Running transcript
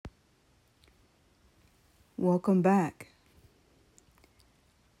Welcome back.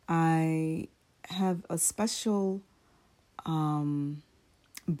 I have a special burden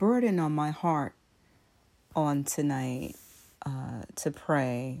on my heart on tonight to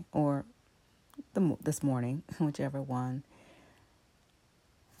pray, or this morning, whichever one.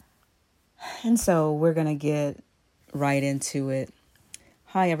 And so we're going to get right into it.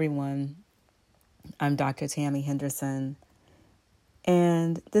 Hi, everyone. I'm Dr. Tammy Henderson,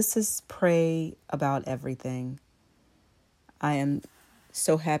 and this is Pray About Everything. I am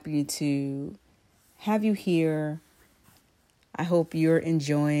so happy to have you here. I hope you're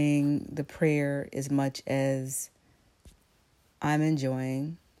enjoying the prayer as much as I'm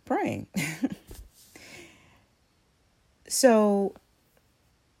enjoying praying. So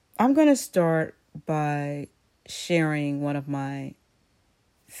I'm going to start by sharing one of my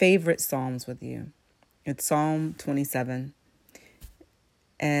favorite Psalms with you. It's Psalm 27.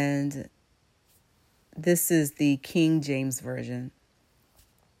 And this is the King James Version.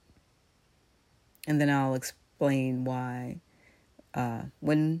 And then I'll explain why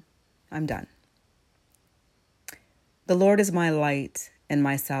when I'm done. The Lord is my light and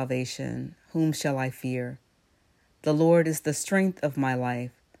my salvation. Whom shall I fear? The Lord is the strength of my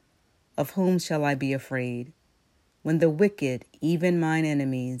life. Of whom shall I be afraid? When the wicked, even mine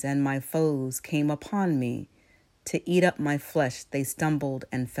enemies and my foes, came upon me to eat up my flesh, they stumbled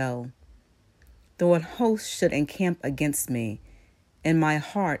and fell. Though an host should encamp against me, and my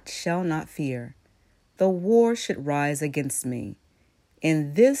heart shall not fear. Though war should rise against me,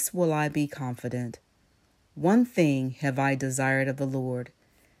 in this will I be confident. One thing have I desired of the Lord,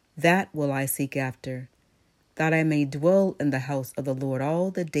 that will I seek after, that I may dwell in the house of the Lord all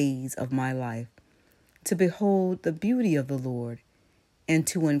the days of my life, to behold the beauty of the Lord, and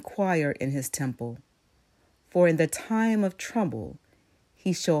to inquire in his temple. For in the time of trouble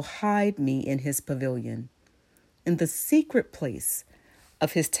he shall hide me in his pavilion. In the secret place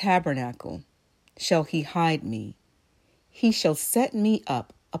of his tabernacle shall he hide me. He shall set me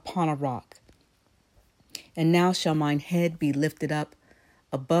up upon a rock. And now shall mine head be lifted up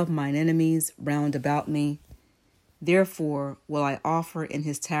above mine enemies round about me. Therefore will I offer in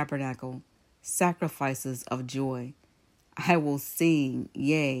his tabernacle sacrifices of joy. I will sing,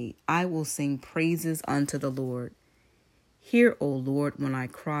 yea, I will sing praises unto the Lord. Hear, O Lord, when I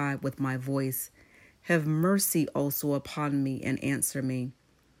cry with my voice. Have mercy also upon me and answer me.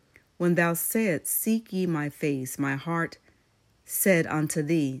 When thou saidst, seek ye my face, my heart said unto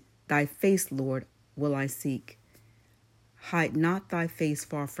thee, thy face, Lord, will I seek. Hide not thy face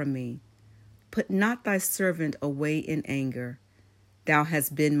far from me. Put not thy servant away in anger. Thou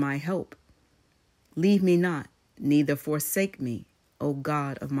hast been my help. Leave me not, neither forsake me, O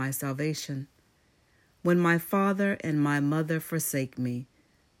God of my salvation. When my father and my mother forsake me,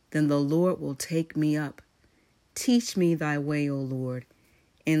 then the Lord will take me up. Teach me thy way, O Lord,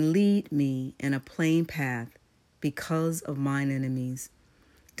 and lead me in a plain path because of mine enemies.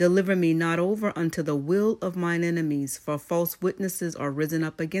 Deliver me not over unto the will of mine enemies, for false witnesses are risen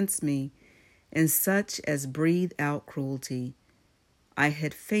up against me, and such as breathe out cruelty. I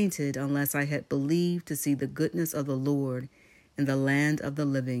had fainted unless I had believed to see the goodness of the Lord in the land of the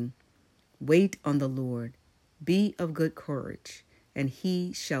living. Wait on the Lord, be of good courage, and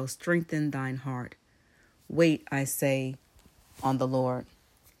he shall strengthen thine heart. Wait, I say, on the Lord.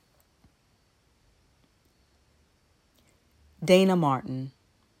 Dana Martin,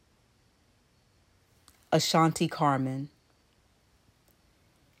 Ashanti Carmen,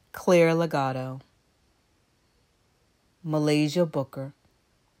 Claire Legato, Malaysia Booker,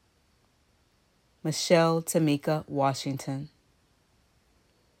 Michelle Tamika Washington,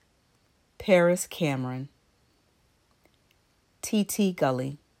 Paris Cameron, T.T.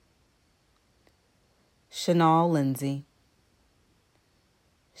 Gully, Chanel Lindsay,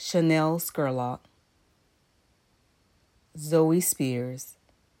 Chanel Skurlock, Zoe Spears,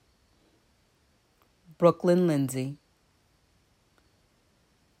 Brooklyn Lindsay,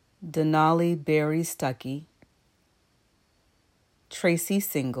 Denali Berry Stuckey, Tracy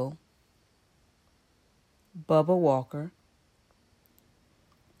Single, Bubba Walker,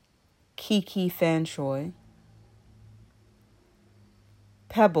 Kiki Fantroy,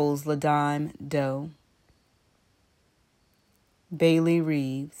 Pebbles Ladime Doe, Bailey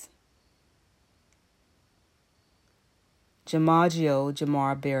Reeves, Jamaggio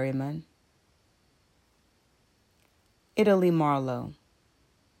Jamar Berryman, Italy Marlowe.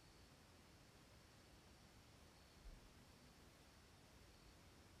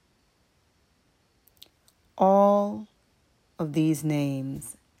 All of these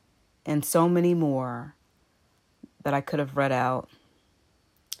names and so many more that I could have read out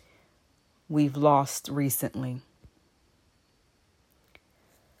we've lost recently.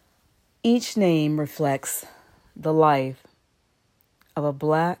 Each name reflects the life of a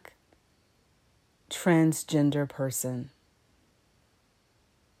Black transgender person.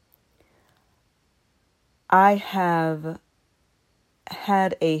 I have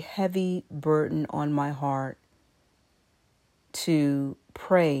had a heavy burden on my heart to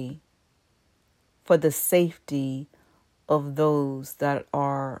pray for the safety of those that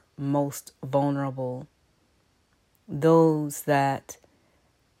are most vulnerable, those that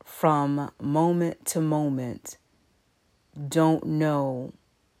from moment to moment don't know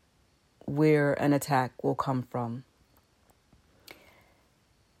where an attack will come from.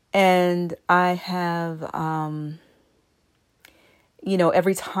 And I have,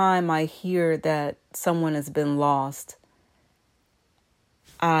 every time I hear that someone has been lost,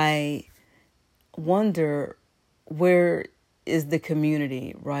 I wonder, where is the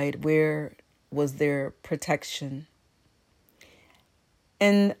community, right? Where was their protection?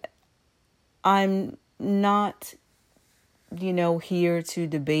 And I'm not, here to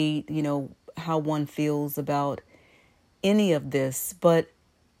debate, how one feels about any of this. But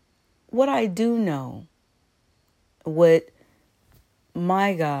what I do know, what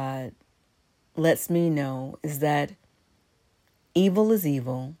my God lets me know, is that evil is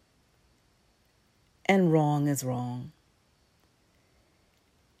evil and wrong is wrong.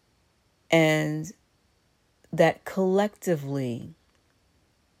 And that collectively,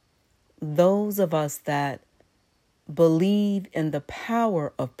 those of us that believe in the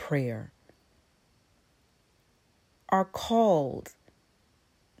power of prayer are called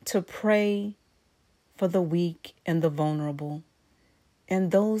to pray for the weak and the vulnerable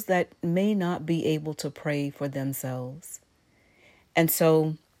and those that may not be able to pray for themselves. And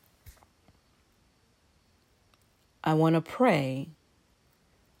so I want to pray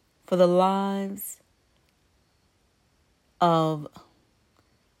for the lives of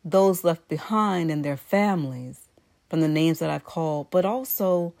those left behind and their families from the names that I've called, but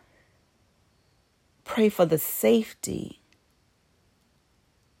also pray for the safety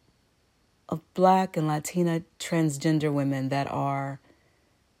of Black and Latina transgender women that are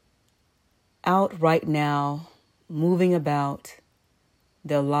out right now, moving about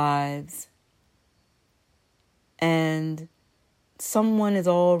their lives, and someone is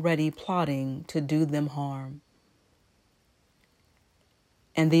already plotting to do them harm.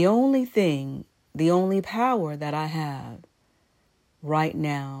 And the only power that I have right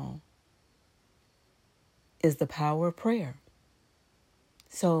now is the power of prayer.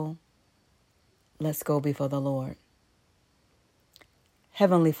 So let's go before the Lord.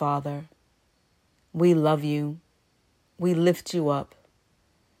 Heavenly Father, we love you. We lift you up.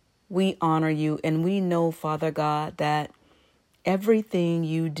 We honor you. And we know, Father God, that everything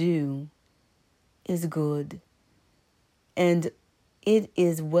you do is good. And it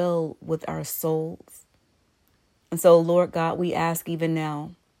is well with our souls. And so, Lord God, we ask even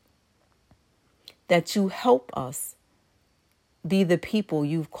now that you help us be the people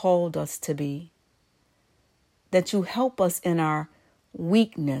you've called us to be. That you help us in our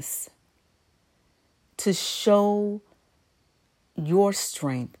weakness to show your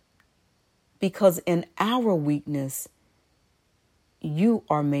strength, because in our weakness, you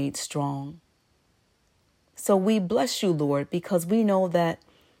are made strong. So we bless you, Lord, because we know that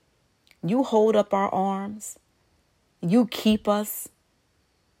you hold up our arms, you keep us,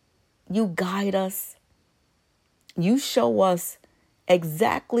 you guide us, you show us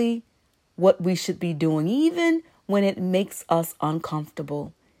exactly what we should be doing, even when it makes us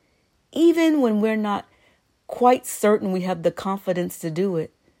uncomfortable, even when we're not quite certain we have the confidence to do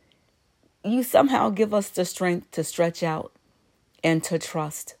it. You somehow give us the strength to stretch out and to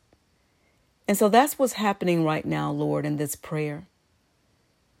trust. And so that's what's happening right now, Lord, in this prayer.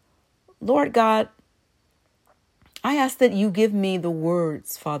 Lord God, I ask that you give me the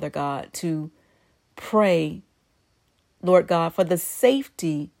words, Father God, to pray, Lord God, for the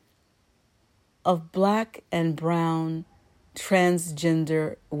safety of Black and brown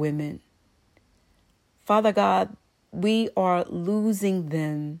transgender women. Father God, we are losing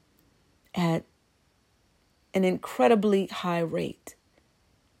them at an incredibly high rate.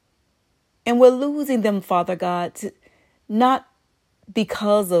 And we're losing them, Father God, not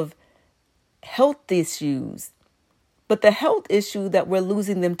because of health issues, but the health issue that we're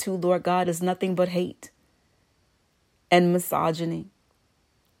losing them to, Lord God, is nothing but hate and misogyny.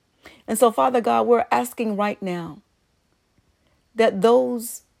 And so, Father God, we're asking right now that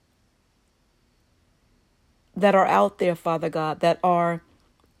those that are out there, Father God, that are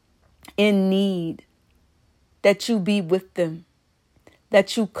in need, that you be with them,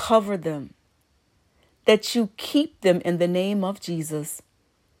 that you cover them, that you keep them in the name of Jesus,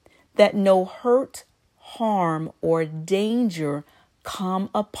 that no hurt, harm, or danger come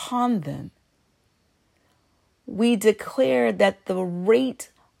upon them. We declare that the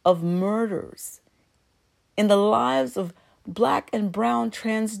rate of murders in the lives of Black and brown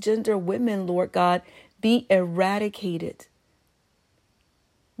transgender women, Lord God, be eradicated.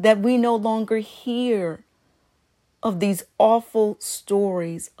 That we no longer hear of these awful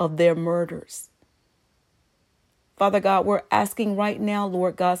stories of their murders. Father God, we're asking right now,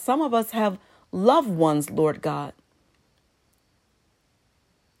 Lord God, some of us have loved ones, Lord God,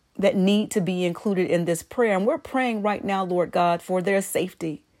 that need to be included in this prayer. And we're praying right now, Lord God, for their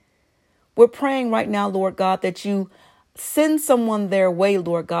safety. We're praying right now, Lord God, that you send someone their way,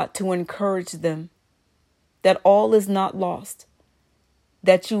 Lord God, to encourage them, that all is not lost,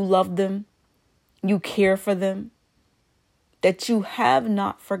 that you love them, you care for them, that you have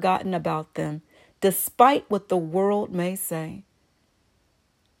not forgotten about them, despite what the world may say,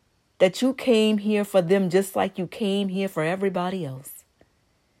 that you came here for them just like you came here for everybody else.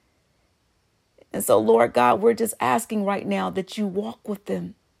 And so, Lord God, we're just asking right now that you walk with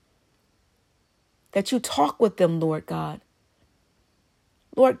them, that you talk with them, Lord God.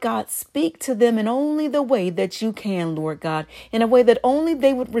 Lord God, speak to them in only the way that you can, Lord God, in a way that only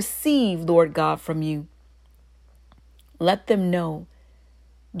they would receive, Lord God, from you. Let them know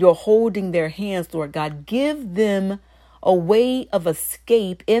you're holding their hands, Lord God. Give them a way of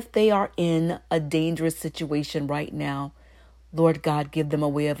escape if they are in a dangerous situation right now. Lord God, give them a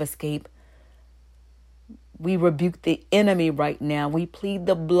way of escape. We rebuke the enemy right now. We plead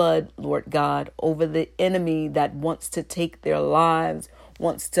the blood, Lord God, over the enemy that wants to take their lives,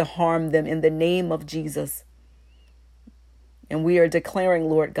 wants to harm them in the name of Jesus. And we are declaring,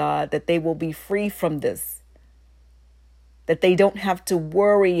 Lord God, that they will be free from this, that they don't have to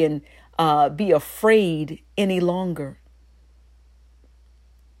worry and be afraid any longer,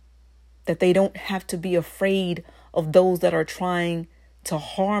 that they don't have to be afraid of those that are trying to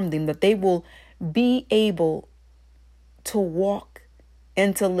harm them, that they will be able to walk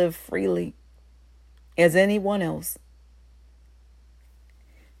and to live freely as anyone else.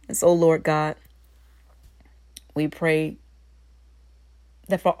 And so, Lord God, we pray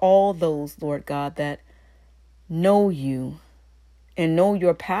that for all those, Lord God, that know you and know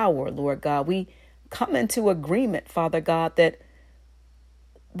your power, Lord God, we come into agreement, Father God, that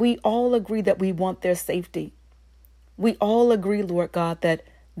we all agree that we want their safety. We all agree, Lord God, that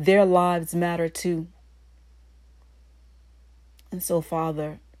their lives matter too. And so,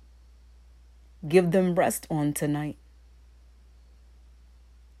 Father, give them rest on tonight.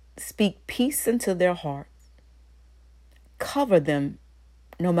 Speak peace into their hearts. Cover them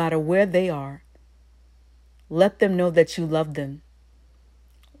no matter where they are. Let them know that you love them.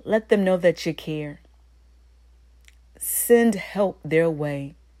 Let them know that you care. Send help their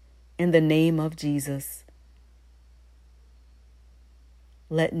way in the name of Jesus.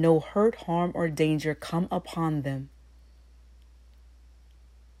 Let no hurt, harm, or danger come upon them.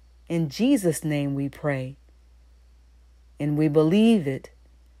 In Jesus' name we pray. And we believe it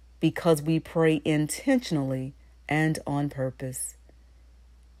because we pray intentionally and on purpose.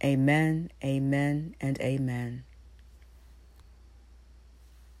 Amen, amen, and amen.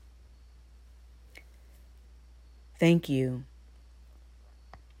 Thank you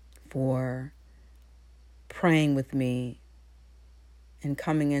for praying with me and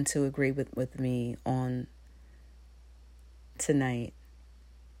coming into agreement with me on tonight.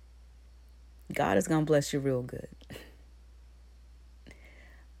 God is going to bless you real good.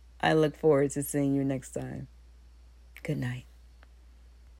 I look forward to seeing you next time. Good night.